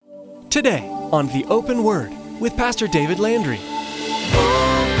Today on The Open Word with Pastor David Landry.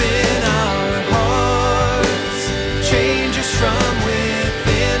 Open our hearts, change us from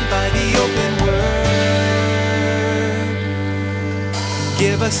within by the open word.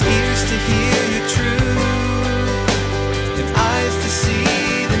 Give us ears to hear your truth and eyes to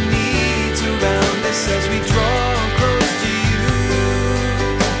see the needs around us as we draw close to you.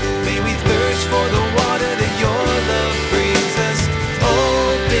 May we thirst for the water that your love brings us.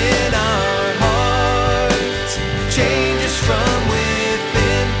 Open our hearts, change us from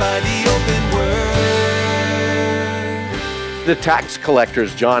within by the open word. The tax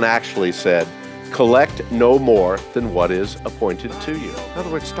collectors, John actually said, collect no more than what is appointed to you. In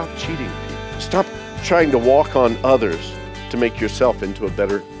other words, stop cheating people. Stop trying to walk on others to make yourself into a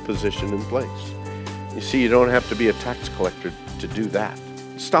better position and place. You see, you don't have to be a tax collector to do that.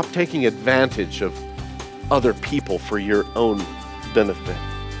 Stop taking advantage of other people for your own benefit.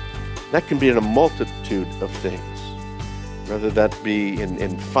 That can be in a multitude of things, whether that be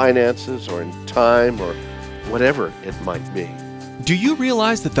in finances or in time or whatever it might be. Do you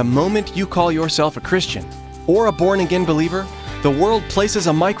realize that the moment you call yourself a Christian or a born-again believer, the world places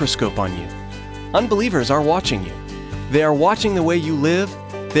a microscope on you? Unbelievers are watching you. They are watching the way you live,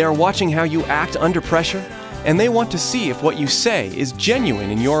 they are watching how you act under pressure, and they want to see if what you say is genuine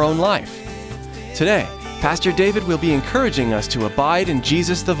in your own life. Today, Pastor David will be encouraging us to abide in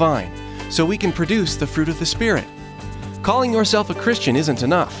Jesus the vine so we can produce the fruit of the Spirit. Calling yourself a Christian isn't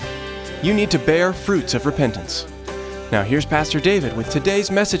enough. You need to bear fruits of repentance. Now here's Pastor David with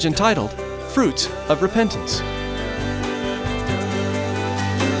today's message entitled, Fruits of Repentance. Open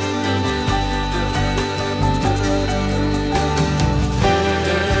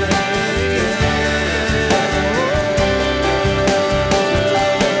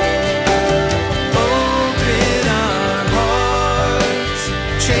our hearts,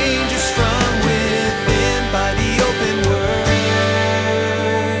 change us from within by the open word.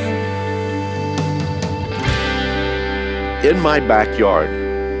 In my backyard,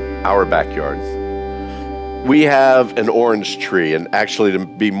 our backyard, we have an orange tree, and actually to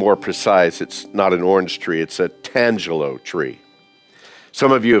be more precise, it's not an orange tree, it's a tangelo tree.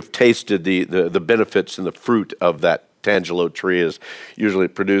 Some of you have tasted the benefits and the fruit of that tangelo tree. Is usually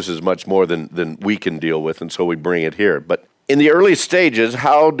it produces much more than we can deal with, and so we bring it here. But in the early stages,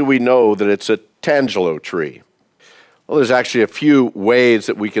 how do we know that it's a tangelo tree? Well, there's actually a few ways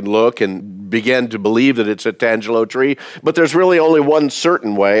that we can look and begin to believe that it's a tangelo tree, but there's really only one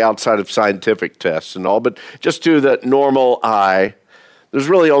certain way outside of scientific tests and all, but just to the normal eye, there's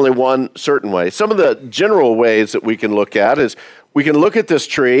really only one certain way. Some of the general ways that we can look at is we can look at this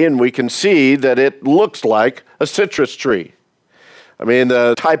tree and we can see that it looks like a citrus tree. I mean,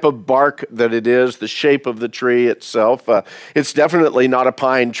 the type of bark that it is, the shape of the tree itself, it's definitely not a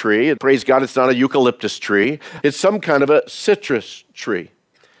pine tree. Praise God, it's not a eucalyptus tree. It's some kind of a citrus tree.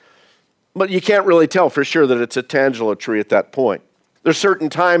 But you can't really tell for sure that it's a tangelo tree at that point. There's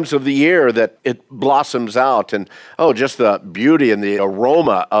certain times of the year that it blossoms out, and just the beauty and the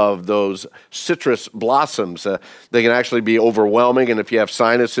aroma of those citrus blossoms. They can actually be overwhelming, and if you have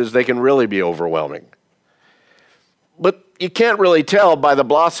sinuses, they can really be overwhelming. But you can't really tell by the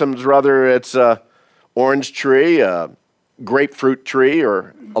blossoms whether it's an orange tree, a grapefruit tree,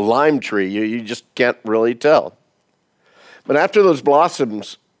 or a lime tree. You just can't really tell. But after those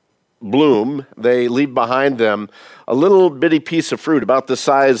blossoms bloom, they leave behind them a little bitty piece of fruit about the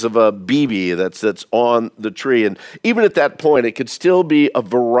size of a BB that's on the tree. And even at that point, it could still be a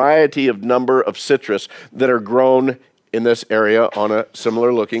variety of number of citrus that are grown in this area on a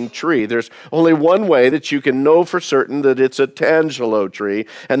similar looking tree. There's only one way that you can know for certain that it's a tangelo tree,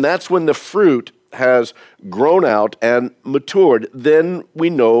 and that's when the fruit has grown out and matured. Then we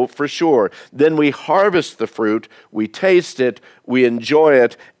know for sure. Then we harvest the fruit, we taste it, we enjoy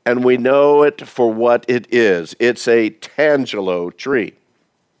it, and we know it for what it is. It's a tangelo tree.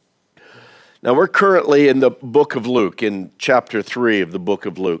 Now we're currently in the book of Luke, in chapter 3 of the book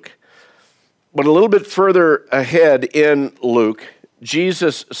of Luke. But a little bit further ahead in Luke,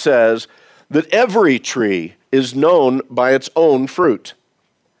 Jesus says that every tree is known by its own fruit.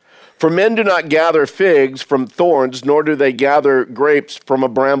 For men do not gather figs from thorns, nor do they gather grapes from a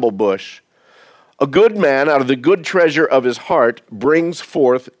bramble bush. A good man out of the good treasure of his heart brings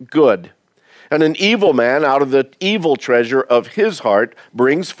forth good, and an evil man out of the evil treasure of his heart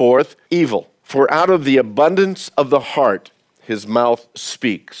brings forth evil. For out of the abundance of the heart his mouth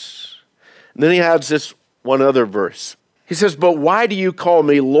speaks. And then he adds this one other verse. He says, "But why do you call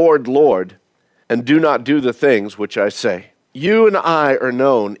me Lord, Lord, and do not do the things which I say? You and I are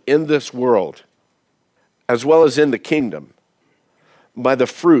known in this world, as well as in the kingdom, by the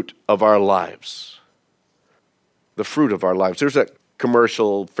fruit of our lives. The fruit of our lives. There's a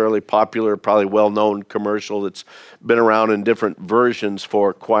commercial, fairly popular, probably well-known commercial that's been around in different versions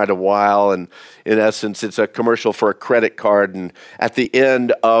for quite a while. And in essence, it's a commercial for a credit card. And at the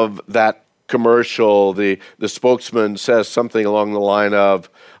end of that commercial, the spokesman says something along the line of,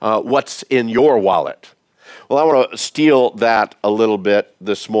 what's in your wallet? Well, I want to steal that a little bit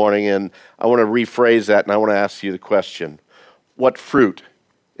this morning, and I want to rephrase that, and I want to ask you the question, what fruit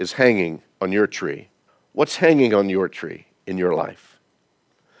is hanging on your tree? What's hanging on your tree in your life?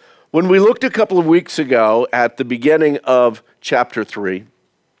 When we looked a couple of weeks ago at the beginning of chapter 3,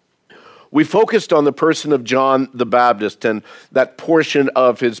 we focused on the person of John the Baptist and that portion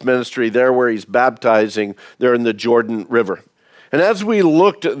of his ministry there where he's baptizing there in the Jordan River. And as we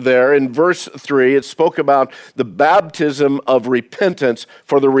looked there in verse 3, it spoke about the baptism of repentance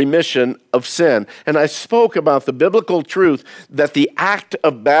for the remission of sin. And I spoke about the biblical truth that the act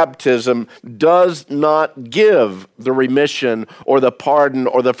of baptism does not give the remission or the pardon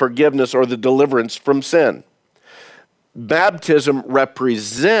or the forgiveness or the deliverance from sin. Baptism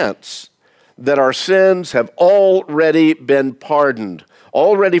represents that our sins have already been pardoned,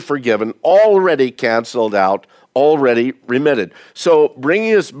 already forgiven, already canceled out, already remitted. So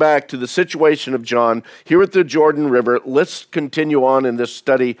bringing us back to the situation of John here at the Jordan River, let's continue on in this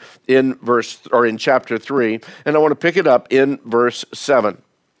study in chapter 3, and I want to pick it up in verse 7.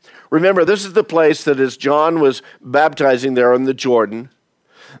 Remember, this is the place that as John was baptizing there in the Jordan,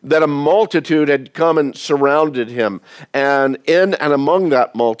 that a multitude had come and surrounded him, and in and among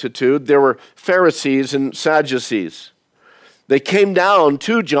that multitude there were Pharisees and Sadducees. They came down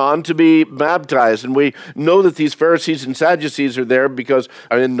to John to be baptized. And we know that these Pharisees and Sadducees are there because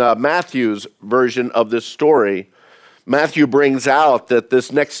in Matthew's version of this story, Matthew brings out that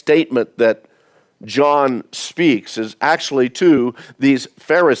this next statement that John speaks is actually to these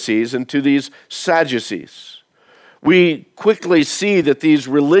Pharisees and to these Sadducees. We quickly see that these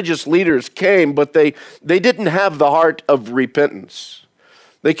religious leaders came, but they didn't have the heart of repentance.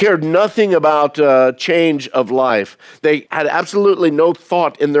 They cared nothing about change of life. They had absolutely no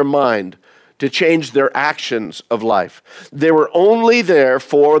thought in their mind to change their actions of life. They were only there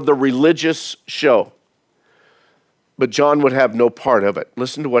for the religious show. But John would have no part of it.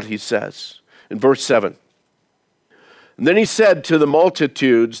 Listen to what he says in verse 7. And then he said to the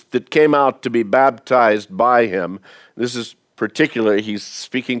multitudes that came out to be baptized by him, this is particularly, he's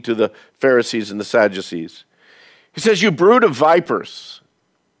speaking to the Pharisees and the Sadducees. He says, you brood of vipers,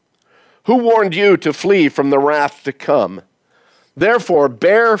 who warned you to flee from the wrath to come? Therefore,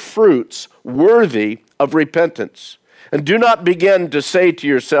 bear fruits worthy of repentance. And do not begin to say to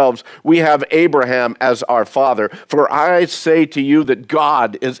yourselves, we have Abraham as our father. For I say to you that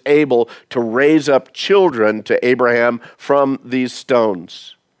God is able to raise up children to Abraham from these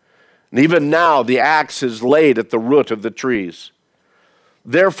stones. And even now the axe is laid at the root of the trees.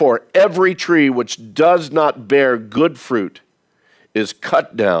 Therefore, every tree which does not bear good fruit is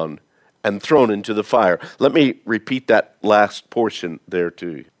cut down and thrown into the fire. Let me repeat that last portion there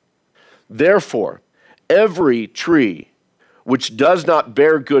to you. Therefore, every tree which does not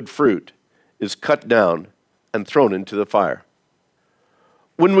bear good fruit is cut down and thrown into the fire.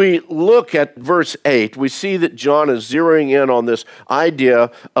 When we look at verse 8, we see that John is zeroing in on this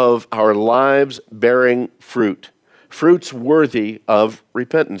idea of our lives bearing fruit. Fruits worthy of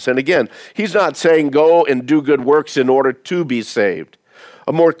repentance. And again, he's not saying go and do good works in order to be saved.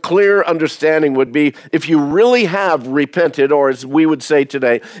 A more clear understanding would be if you really have repented, or as we would say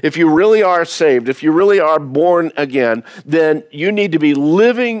today, if you really are saved, if you really are born again, then you need to be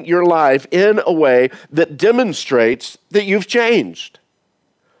living your life in a way that demonstrates that you've changed.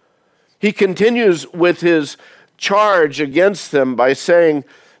 He continues with his charge against them by saying,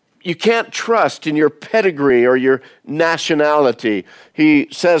 you can't trust in your pedigree or your nationality. He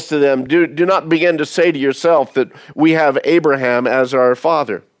says to them, do not begin to say to yourself that we have Abraham as our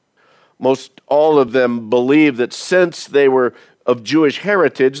father. Most all of them believe that since they were of Jewish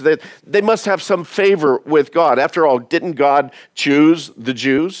heritage, that they must have some favor with God. After all, didn't God choose the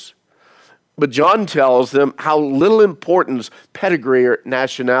Jews? But John tells them how little importance pedigree or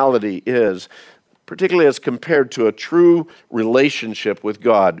nationality is, particularly as compared to a true relationship with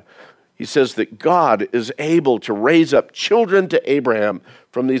God. He says that God is able to raise up children to Abraham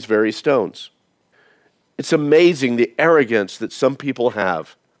from these very stones. It's amazing the arrogance that some people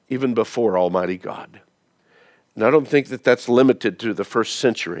have, even before Almighty God. And I don't think that that's limited to the first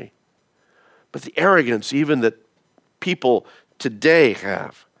century, but the arrogance even that people today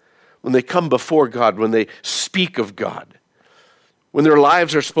have when they come before God, when they speak of God, when their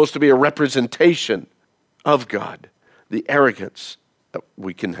lives are supposed to be a representation of God, the arrogance that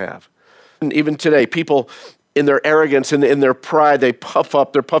we can have. And even today, people in their arrogance and in their pride, they puff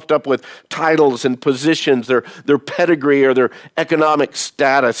up. They're puffed up with titles and positions, their pedigree or their economic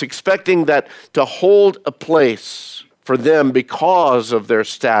status, expecting that to hold a place for them because of their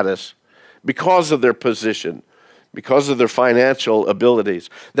status, because of their position, because of their financial abilities,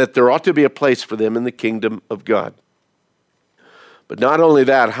 that there ought to be a place for them in the kingdom of God. But not only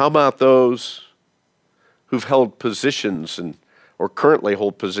that, how about those who've held positions or currently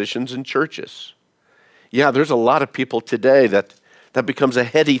hold positions in churches? Yeah, there's a lot of people today that becomes a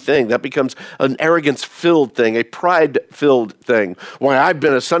heady thing. That becomes an arrogance-filled thing, a pride-filled thing. Why, I've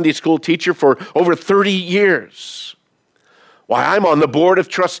been a Sunday school teacher for over 30 years. Why, I'm on the board of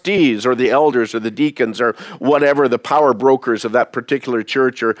trustees or the elders or the deacons or whatever the power brokers of that particular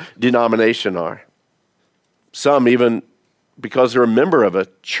church or denomination are. Some even because they're a member of a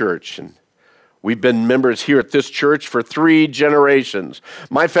church. And we've been members here at this church for 3 generations.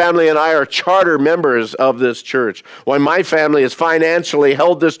 My family and I are charter members of this church. Why, my family has financially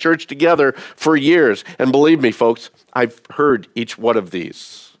held this church together for years. And believe me, folks, I've heard each one of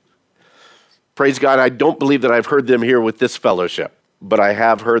these. Praise God, I don't believe that I've heard them here with this fellowship, but I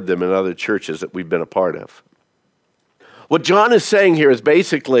have heard them in other churches that we've been a part of. What John is saying here is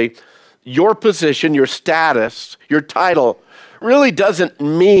basically your position, your status, your title really doesn't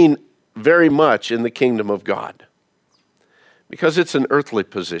mean very much in the kingdom of God because it's an earthly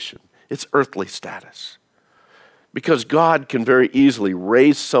position. It's earthly status. Because God can very easily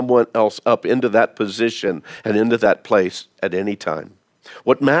raise someone else up into that position and into that place at any time.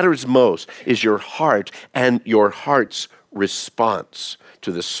 What matters most is your heart and your heart's response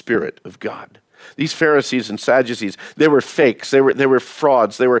to the Spirit of God. These Pharisees and Sadducees, they were fakes, they were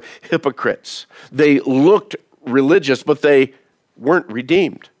frauds, they were hypocrites. They looked religious, but they weren't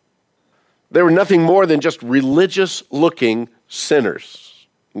redeemed. They were nothing more than just religious-looking sinners,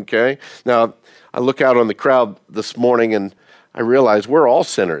 okay? Now, I look out on the crowd this morning and I realize we're all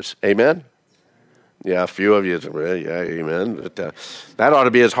sinners, amen? Yeah, a few of you, yeah, amen. But, that ought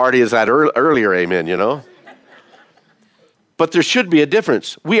to be as hearty as that earlier amen, you know? But there should be a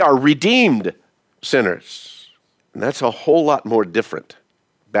difference. We are redeemed sinners. And that's a whole lot more different.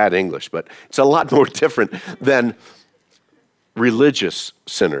 Bad English, but it's a lot more different than religious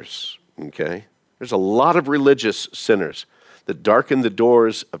sinners, okay? There's a lot of religious sinners that darken the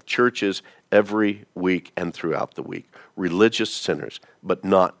doors of churches every week and throughout the week. Religious sinners, but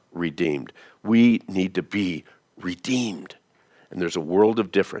not redeemed. We need to be redeemed. And there's a world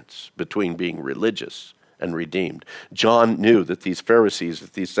of difference between being religious and redeemed. John knew that these Pharisees,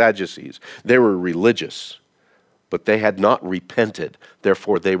 that these Sadducees, they were religious, but they had not repented.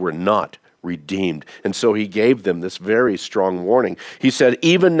 Therefore, they were not redeemed. And so he gave them this very strong warning. He said,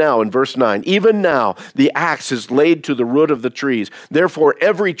 even now, in verse 9, even now the axe is laid to the root of the trees. Therefore,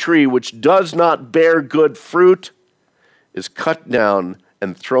 every tree which does not bear good fruit is cut down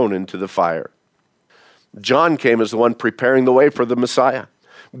and thrown into the fire. John came as the one preparing the way for the Messiah.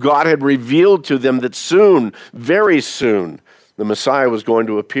 God had revealed to them that soon, very soon, the Messiah was going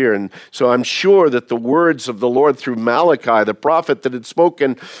to appear. And so I'm sure that the words of the Lord through Malachi, the prophet that had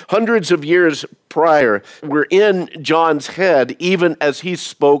spoken hundreds of years prior, were in John's head even as he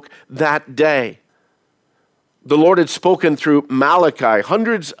spoke that day. The Lord had spoken through Malachi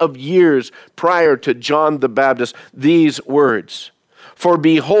hundreds of years prior to John the Baptist these words. For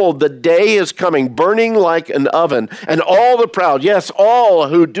behold, the day is coming, burning like an oven, and all the proud, yes, all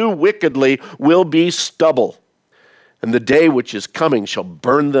who do wickedly will be stubble. And the day which is coming shall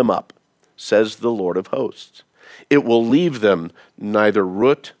burn them up, says the Lord of hosts. It will leave them neither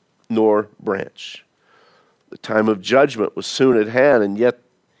root nor branch. The time of judgment was soon at hand, and yet,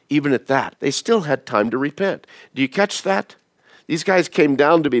 even at that, they still had time to repent. Do you catch that? These guys came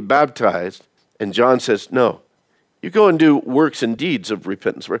down to be baptized, and John says, no. You go and do works and deeds of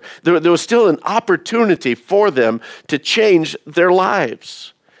repentance. There was still an opportunity for them to change their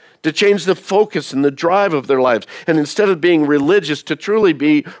lives, to change the focus and the drive of their lives. And instead of being religious, to truly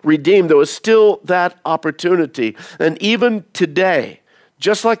be redeemed, there was still that opportunity. And even today,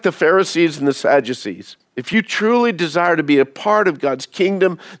 just like the Pharisees and the Sadducees, if you truly desire to be a part of God's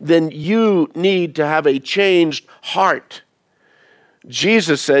kingdom, then you need to have a changed heart.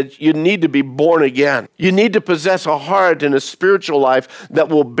 Jesus said you need to be born again. You need to possess a heart and a spiritual life that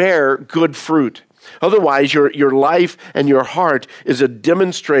will bear good fruit. Otherwise, your life and your heart is a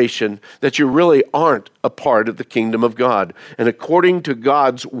demonstration that you really aren't a part of the kingdom of God. And according to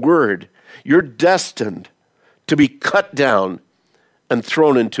God's word, you're destined to be cut down and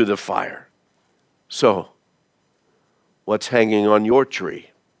thrown into the fire. So, what's hanging on your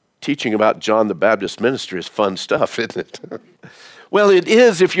tree? Teaching about John the Baptist's ministry is fun stuff, isn't it? Well, it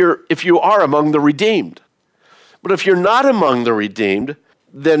is if you are among the redeemed. But if you're not among the redeemed,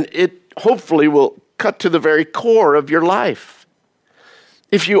 then it hopefully will cut to the very core of your life.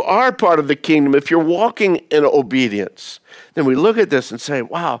 If you are part of the kingdom, if you're walking in obedience, then we look at this and say,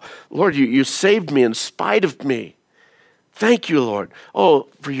 wow, Lord, you saved me in spite of me. Thank you, Lord. Oh,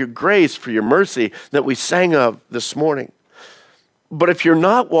 for your grace, for your mercy that we sang of this morning. But if you're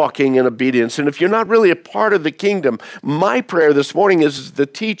not walking in obedience, and if you're not really a part of the kingdom, my prayer this morning is the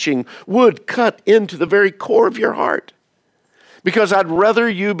teaching would cut into the very core of your heart. Because I'd rather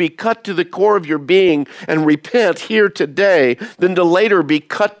you be cut to the core of your being and repent here today than to later be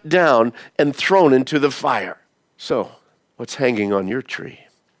cut down and thrown into the fire. So, what's hanging on your tree?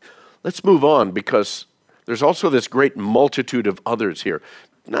 Let's move on, because there's also this great multitude of others here.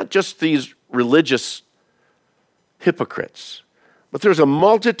 Not just these religious hypocrites, but there's a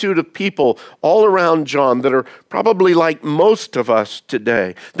multitude of people all around John that are probably like most of us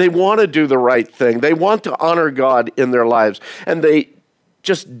today. They want to do the right thing. They want to honor God in their lives. And they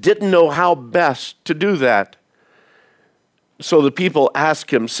just didn't know how best to do that. So the people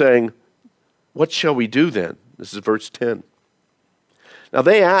ask him, saying, what shall we do then? This is verse 10. Now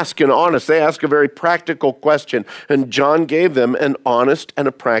they ask a very practical question, and John gave them an honest and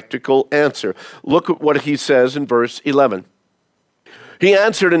a practical answer. Look at what he says in verse 11. He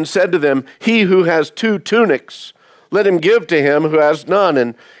answered and said to them, he who has 2 tunics, let him give to him who has none,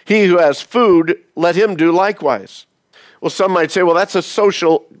 and he who has food, let him do likewise. Well, some might say, well, that's a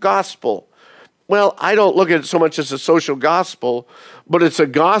social gospel. Well, I don't look at it so much as a social gospel, but it's a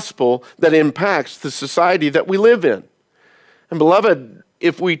gospel that impacts the society that we live in. And beloved,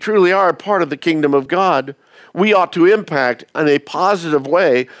 if we truly are part of the kingdom of God, we ought to impact in a positive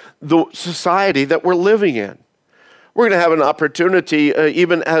way the society that we're living in. We're going to have an opportunity,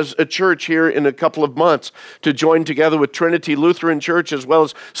 even as a church here in a couple of months, to join together with Trinity Lutheran Church as well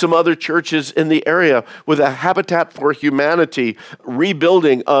as some other churches in the area with a Habitat for Humanity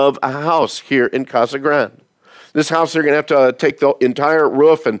rebuilding of a house here in Casa Grande. This house, they're going to have to take the entire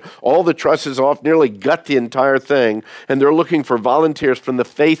roof and all the trusses off, nearly gut the entire thing, and they're looking for volunteers from the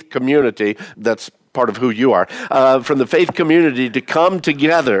faith community, that's part of who you are, from the faith community to come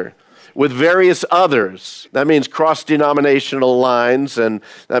together with various others. That means cross-denominational lines, and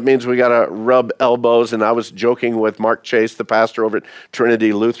that means we got to rub elbows. And I was joking with Mark Chase, the pastor over at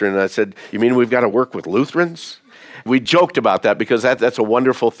Trinity Lutheran, and I said, you mean we've got to work with Lutherans? We joked about that because that's a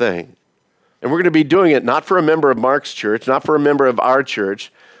wonderful thing. And we're going to be doing it not for a member of Mark's church, not for a member of our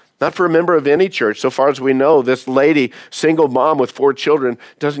church, not for a member of any church. So far as we know, this lady, single mom with 4 children,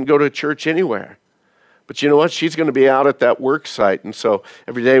 doesn't go to church anywhere. But you know what? She's going to be out at that work site. And so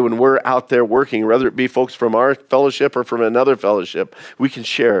every day when we're out there working, whether it be folks from our fellowship or from another fellowship, we can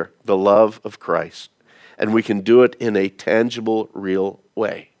share the love of Christ. And we can do it in a tangible, real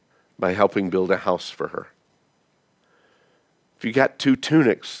way by helping build a house for her. If you got 2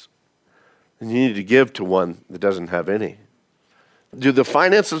 tunics, then you need to give to one that doesn't have any. Do the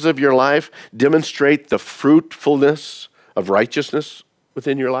finances of your life demonstrate the fruitfulness of righteousness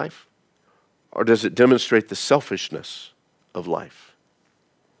within your life? Or does it demonstrate the selfishness of life?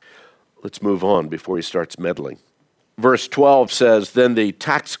 Let's move on before he starts meddling. Verse 12 says, then the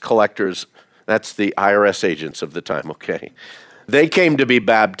tax collectors, that's the IRS agents of the time, okay? They came to be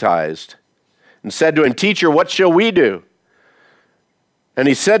baptized and said to him, teacher, what shall we do? And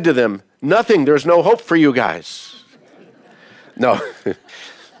he said to them, nothing, there's no hope for you guys. No,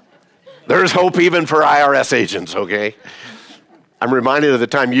 there's hope even for IRS agents, okay? I'm reminded of the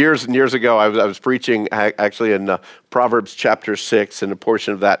time years and years ago, I was preaching actually in Proverbs chapter 6, and a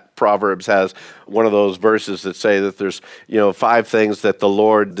portion of that Proverbs has one of those verses that say that there's, 5 things that the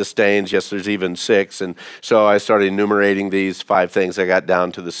Lord disdains. Yes, there's even 6. And so I started enumerating these 5 things. I got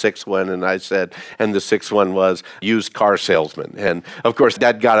down to the 6th one, and I said, and the 6th one was used car salesman. And of course,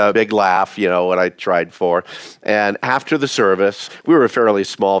 that got a big laugh, what I tried for. And after the service, we were a fairly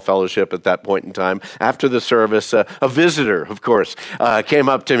small fellowship at that point in time. After the service, a visitor, of course, came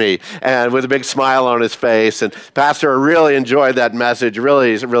up to me and with a big smile on his face. And Pastor, I really enjoyed that message.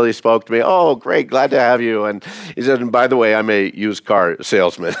 Really spoke to me. Oh, great. Glad to have you. And he said, and by the way, I'm a used car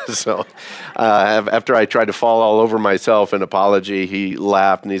salesman. So after I tried to fall all over myself in apology, he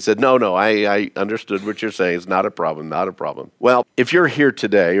laughed and he said, no, I understood what you're saying. It's not a problem, not a problem. Well, if you're here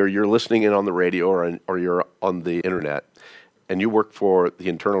today or you're listening in on the radio or you're on the internet and you work for the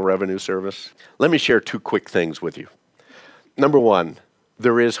Internal Revenue Service, let me share 2 quick things with you. Number 1,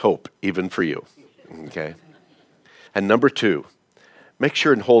 there is hope even for you, okay? And number 2, make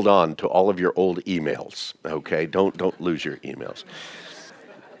sure and hold on to all of your old emails, okay? Don't lose your emails.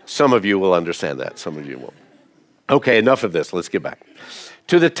 Some of you will understand that, some of you won't. Okay, enough of this. Let's get back.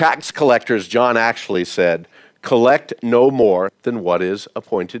 To the tax collectors, John actually said, collect no more than what is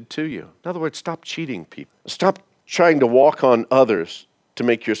appointed to you. In other words, stop cheating people. Stop trying to walk on others to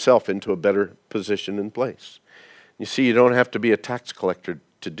make yourself into a better position and place. You see, you don't have to be a tax collector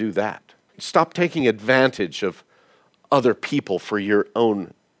to do that. Stop taking advantage of other people for your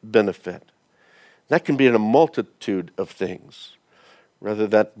own benefit. That can be in a multitude of things, whether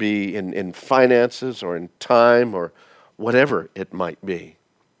that be in finances or in time or whatever it might be.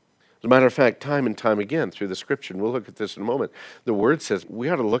 As a matter of fact, time and time again through the Scripture, and we'll look at this in a moment, the Word says we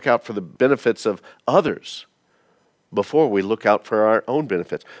ought to look out for the benefits of others before we look out for our own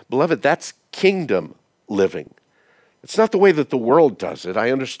benefits. Beloved, that's kingdom living. It's not the way that the world does it,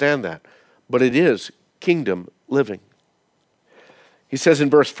 I understand that, but it is kingdom living. He says in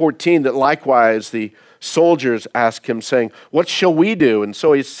verse 14 that likewise the soldiers asked him, saying, what shall we do? And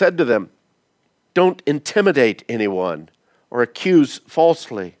so he said to them, don't intimidate anyone or accuse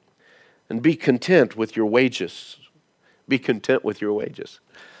falsely, and be content with your wages. Be content with your wages.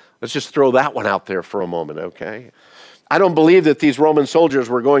 Let's just throw that one out there for a moment, okay? I don't believe that these Roman soldiers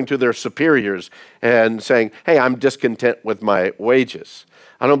were going to their superiors and saying, hey, I'm discontent with my wages.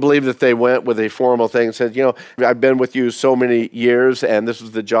 I don't believe that they went with a formal thing and said, I've been with you so many years and this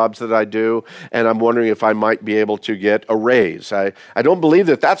is the jobs that I do and I'm wondering if I might be able to get a raise. I don't believe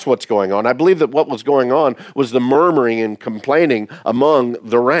that that's what's going on. I believe that what was going on was the murmuring and complaining among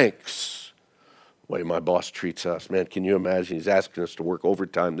the ranks. The way my boss treats us, man, can you imagine? He's asking us to work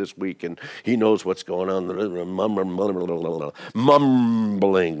overtime this week and he knows what's going on.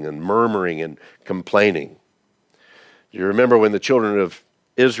 Mumbling and murmuring and complaining. Do you remember when the children of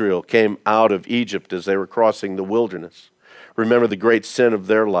Israel came out of Egypt as they were crossing the wilderness? Remember, the great sin of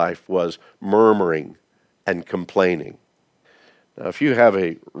their life was murmuring and complaining. Now, if you have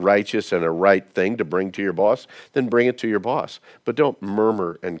a righteous and a right thing to bring to your boss, then bring it to your boss. But don't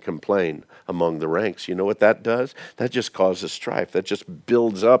murmur and complain among the ranks. You know what that does? That just causes strife. That just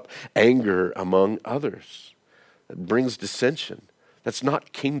builds up anger among others. It brings dissension. That's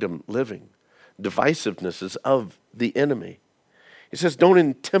not kingdom living. Divisiveness is of the enemy. He says, don't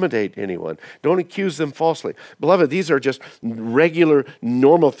intimidate anyone. Don't accuse them falsely. Beloved, these are just regular,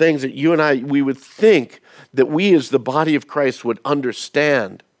 normal things that you and I, we would think that we as the body of Christ would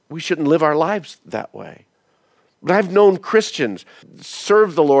understand. We shouldn't live our lives that way. But I've known Christians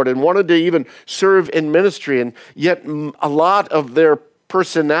serve the Lord and wanted to even serve in ministry, and yet a lot of their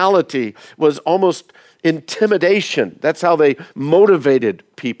personality was almost intimidation. That's how they motivated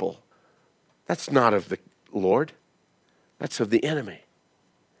people. That's not of the Lord. That's of the enemy.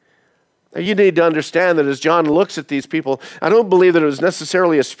 Now, you need to understand that as John looks at these people, I don't believe that it was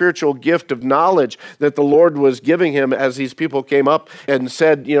necessarily a spiritual gift of knowledge that the Lord was giving him as these people came up and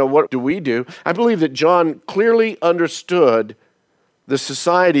said, what do we do? I believe that John clearly understood the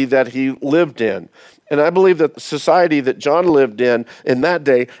society that he lived in. And I believe that the society that John lived in that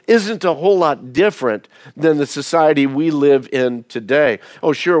day isn't a whole lot different than the society we live in today.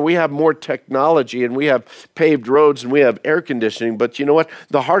 Oh, sure, we have more technology and we have paved roads and we have air conditioning, but you know what?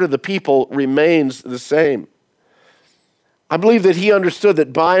 The heart of the people remains the same. I believe that he understood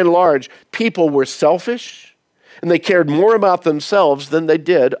that by and large, people were selfish and they cared more about themselves than they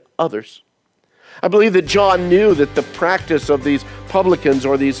did others. I believe that John knew that the practice of these publicans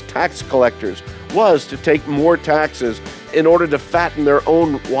or these tax collectors was to take more taxes in order to fatten their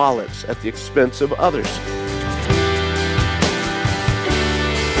own wallets at the expense of others.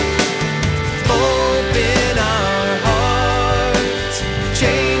 Open our hearts,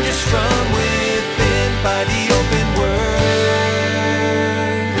 change us from within by the open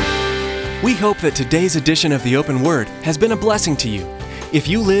word. We hope that today's edition of the Open Word has been a blessing to you. If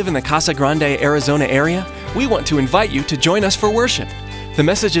you live in the Casa Grande, Arizona area, we want to invite you to join us for worship. The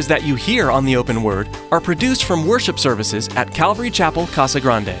messages that you hear on the Open Word are produced from worship services at Calvary Chapel, Casa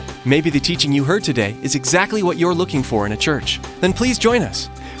Grande. Maybe the teaching you heard today is exactly what you're looking for in a church. Then please join us.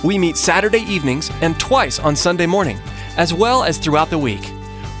 We meet Saturday evenings and twice on Sunday morning, as well as throughout the week.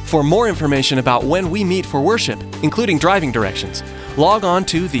 For more information about when we meet for worship, including driving directions, log on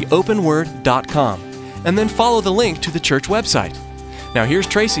to theopenword.com and then follow the link to the church website. Now here's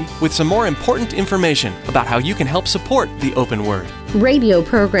Tracy with some more important information about how you can help support the Open Word. Radio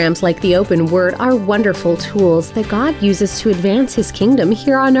programs like the Open Word are wonderful tools that God uses to advance His kingdom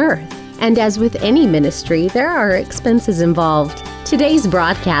here on earth. And as with any ministry, there are expenses involved. Today's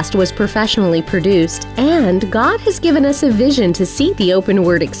broadcast was professionally produced, and God has given us a vision to see the Open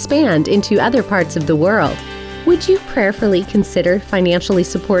Word expand into other parts of the world. Would you prayerfully consider financially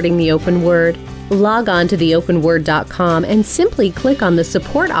supporting the Open Word? Log on to theopenword.com and simply click on the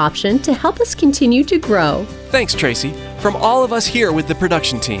support option to help us continue to grow. Thanks, Tracy. From all of us here with the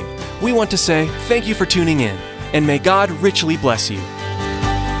production team, we want to say thank you for tuning in, and may God richly bless you.